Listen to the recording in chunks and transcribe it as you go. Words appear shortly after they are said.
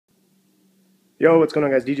Yo, what's going on,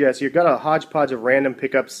 guys? DJS here. Got a hodgepodge of random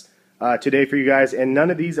pickups today for you guys, and none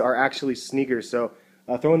of these are actually sneakers. So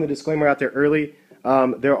throwing the disclaimer out there early,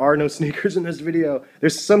 there are no sneakers in this video.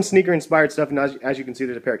 There's some sneaker-inspired stuff, and as you can see,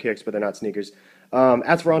 there's a pair of kicks, but they're not sneakers.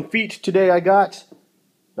 As for on feet, today I got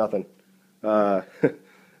nothing. A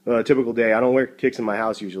typical day. I don't wear kicks in my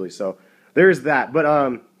house usually, so there's that.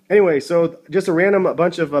 But anyway, so just a random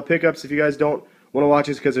bunch of pickups. If you guys don't want to watch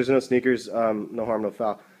this because there's no sneakers, no harm, no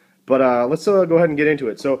foul. But let's go ahead and get into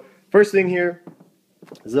it. So first thing here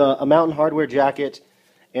is a Mountain Hardwear jacket.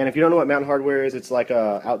 And if you don't know what Mountain Hardwear is, it's like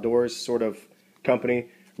a outdoors sort of company.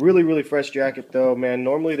 Really, really fresh jacket though, man.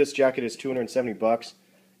 Normally this jacket is 270 bucks.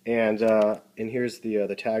 And here's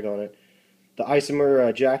the tag on it. The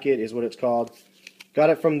Isomer jacket is what it's called.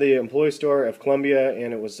 Got it from the employee store of Columbia,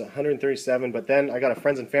 and it was 137. But then I got a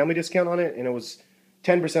friends and family discount on it, and it was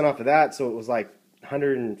 10% off of that, so it was like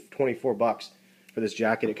 124 bucks for this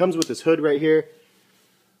jacket. It comes with this hood right here.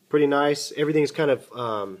 Pretty nice. Everything's kind of,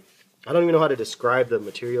 I don't even know how to describe the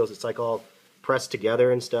materials. It's like all pressed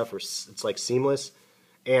together and stuff, or it's like seamless.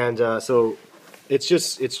 And so it's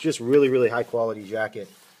just really, really high quality jacket.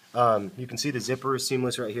 You can see the zipper is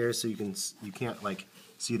seamless right here, so you can't like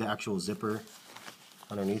see the actual zipper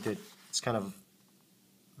underneath it. It's kind of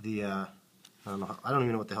the I don't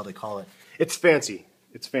even know what the hell they call it. It's fancy.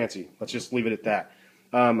 It's fancy. Let's just leave it at that.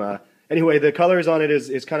 Anyway, the colors on it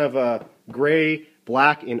is kind of gray,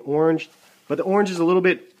 black, and orange. But the orange is a little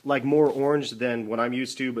bit like more orange than what I'm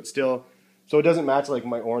used to, but still, so it doesn't match like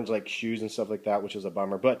my orange like shoes and stuff like that, which is a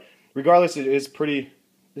bummer. But regardless, it is pretty.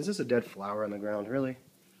 Is this a dead flower on the ground? Really? A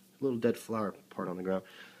little dead flower part on the ground.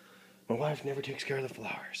 My wife never takes care of the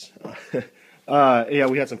flowers. Yeah,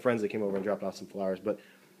 we had some friends that came over and dropped off some flowers, but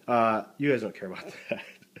you guys don't care about that.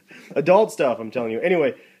 Adult stuff, I'm telling you.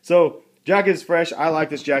 Anyway, so jacket is fresh. I like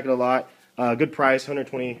this jacket a lot. Good price,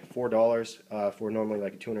 $124 for normally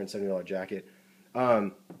like a $270 jacket.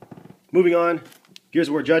 Moving on, Gears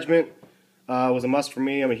of War Judgement was a must for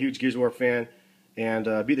me. I'm a huge Gears of War fan,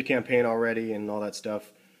 and beat the campaign already and all that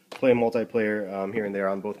stuff. Play multiplayer here and there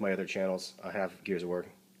on both my other channels. I have Gears of War.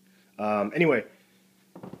 Anyway,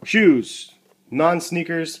 shoes,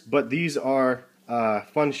 non-sneakers, but these are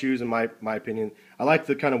fun shoes in my opinion. I like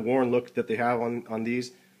the kind of worn look that they have on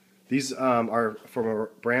these. These are from a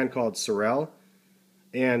brand called Sorbel,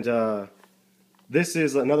 and this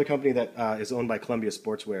is another company that is owned by Columbia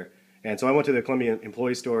Sportswear. And so I went to the Columbia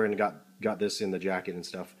employee store and got this in the jacket and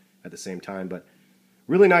stuff at the same time. But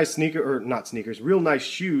really nice real nice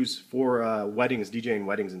shoes for weddings, DJing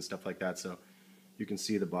weddings and stuff like that. So you can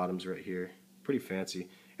see the bottoms right here, pretty fancy.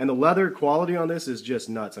 And the leather quality on this is just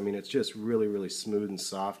nuts. I mean, it's just really, really smooth and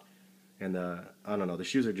soft. And I don't know, the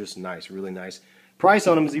shoes are just nice, really nice. Price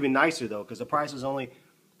on them is even nicer though, because the price was only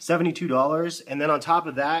 $72, and then on top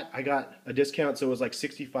of that, I got a discount, so it was like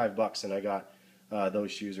 65 bucks, and I got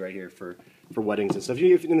those shoes right here for weddings and stuff.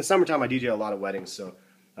 In the summertime, I DJ a lot of weddings, so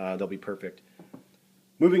they'll be perfect.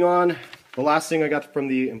 Moving on, the last thing I got from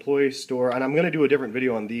the employee store, and I'm going to do a different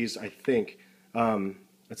video on these, I think.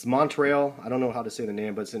 It's Montrail, I don't know how to say the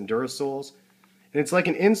name, but it's Enduro-soles, and it's like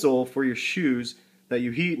an insole for your shoes that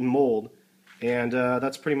you heat and mold, and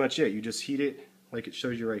that's pretty much it. You just heat it like it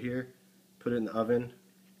shows you right here, put it in the oven,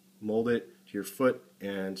 mold it to your foot,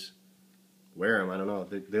 and wear them. I don't know,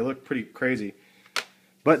 they look pretty crazy,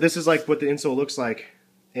 but this is like what the insole looks like,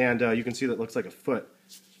 and you can see that it looks like a foot,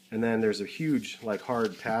 and then there's a huge like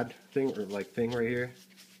hard pad thing or like thing right here.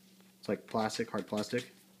 It's like plastic, hard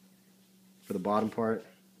plastic for the bottom part,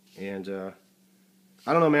 and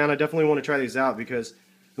I don't know, man, I definitely want to try these out, because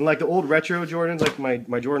like the old retro Jordans, like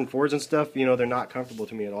my Jordan 4s and stuff, you know, they're not comfortable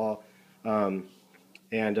to me at all.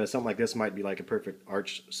 And something like this might be like a perfect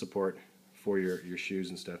arch support for your shoes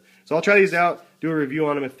and stuff. So I'll try these out, do a review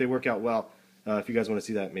on them if they work out well. If you guys want to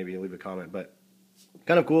see that, maybe leave a comment. But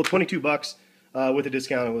kind of cool, 22 bucks with a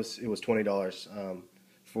discount. It was $20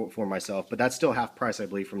 for myself, but that's still half price, I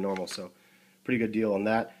believe, from normal. So pretty good deal on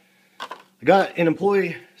that. I got an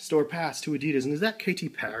employee store pass to Adidas, and is that Katy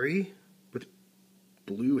Perry with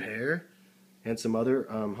blue hair and some other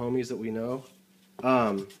homies that we know,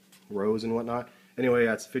 Rose and whatnot. Anyway,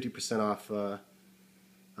 that's 50% off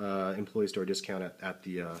employee store discount at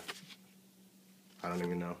the I don't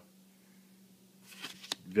even know,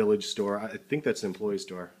 Village store. I think that's an employee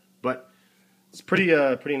store, but it's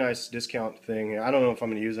pretty nice discount thing. I don't know if I'm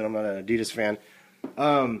gonna use it. I'm not an Adidas fan.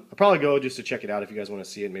 I'll probably go just to check it out if you guys want to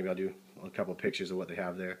see it. Maybe I'll do a couple of pictures of what they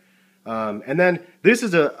have there. And then this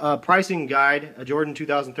is a pricing guide, a Jordan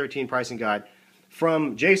 2013 pricing guide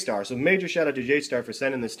from Jstar. So major shout out to Jstar for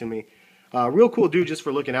sending this to me. Real cool dude just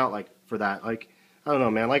for looking out like for that. Like I don't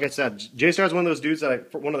know, man. Like I said, Jstar is one of those dudes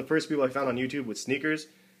that one of the first people I found on YouTube with sneakers,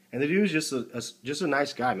 and the dude's just a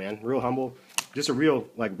nice guy, man. Real humble, just a real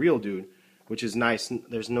dude, which is nice.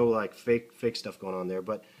 There's no like fake stuff going on there.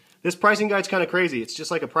 But this pricing guide's kind of crazy. It's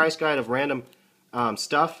just like a price guide of random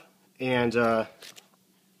stuff, and you know,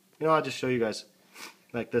 I'll just show you guys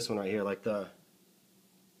like this one right here, like the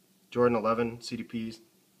Jordan 11 CDPs.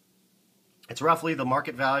 It's roughly the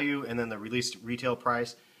market value and then the released retail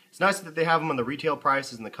price. It's nice that they have them on the retail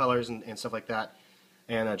prices and the colors and stuff like that,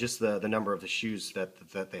 and just the number of the shoes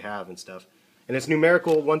that they have and stuff. And it's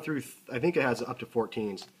numerical 1 through, I think it has up to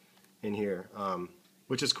 14s in here,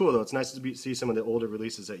 which is cool though. It's nice to see some of the older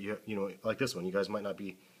releases that you know, like this one. You guys might not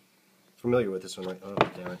be familiar with this one, right? Oh,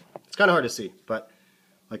 damn it. It's kind of hard to see, but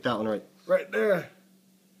like that one right there.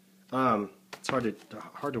 It's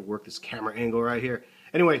hard to work this camera angle right here.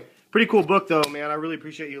 Anyway, pretty cool book though, man. I really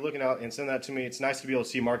appreciate you looking out and sending that to me. It's nice to be able to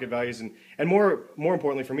see market values and more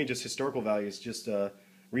importantly for me, just historical values, just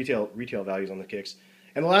retail values on the kicks.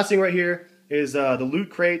 And the last thing right here is the Loot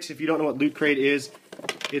Crate. If you don't know what Loot Crate is,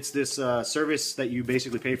 it's this service that you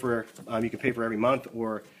basically pay for. You can pay for every month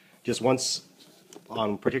or just once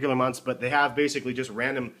on particular months, but they have basically just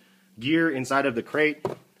random gear inside of the crate.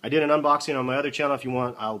 I did an unboxing on my other channel. If you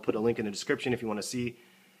want, I'll put a link in the description if you want to see.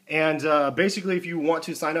 And basically, if you want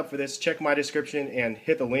to sign up for this, check my description and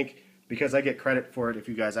hit the link because I get credit for it if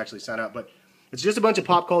you guys actually sign up. But it's just a bunch of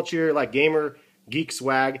pop culture, like gamer, geek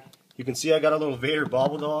swag. You can see I got a little Vader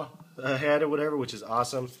bobble doll head or whatever, which is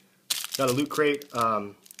awesome. Got a Loot Crate,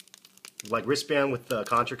 like wristband with the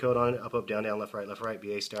Contra code on it, up, down, left, right,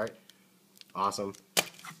 BA start. Awesome.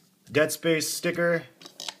 Dead Space sticker,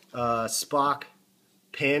 Spock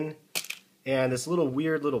pin, and this little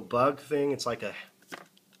weird little bug thing. It's like a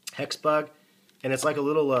hex bug, and it's like a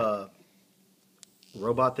little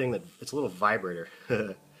robot thing that it's a little vibrator.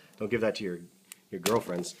 Don't give that to your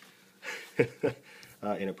girlfriends.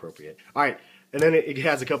 Inappropriate. All right, and then it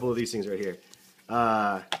has a couple of these things right here,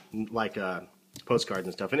 like postcards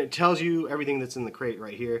and stuff, and it tells you everything that's in the crate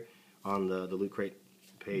right here on the Loot Crate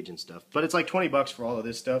page and stuff. But it's like 20 bucks for all of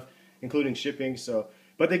this stuff, including shipping. So,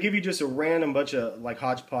 but they give you just a random bunch of like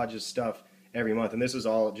hodgepodge of stuff every month, and this is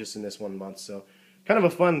all just in this 1 month. So, kind of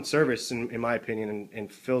a fun service in my opinion,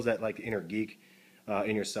 and fills that like inner geek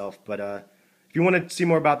in yourself. But if you want to see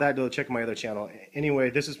more about that, go check my other channel.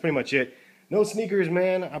 Anyway, this is pretty much it. No sneakers,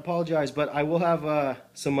 man. I apologize, but I will have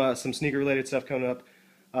some sneaker related stuff coming up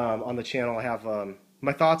on the channel. I have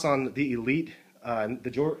my thoughts on the Elite,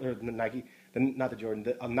 the Nike, not the Jordan,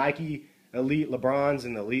 the Nike Elite LeBrons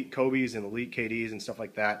and the Elite Kobe's and the Elite KD's and stuff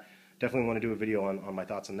like that. Definitely want to do a video on my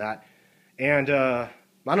thoughts on that. And I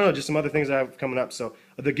don't know, just some other things I have coming up. So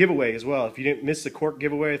the giveaway as well. If you didn't miss the cork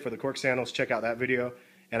giveaway for the cork sandals, check out that video.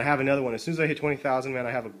 And I have another one. As soon as I hit 20,000, man,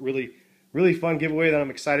 I have a really fun giveaway that I'm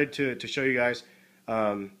excited to show you guys.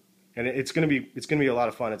 And it's gonna be a lot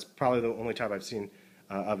of fun. It's probably the only time I've seen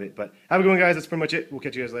of it. But have a good one, guys. That's pretty much it. We'll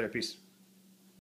catch you guys later. Peace.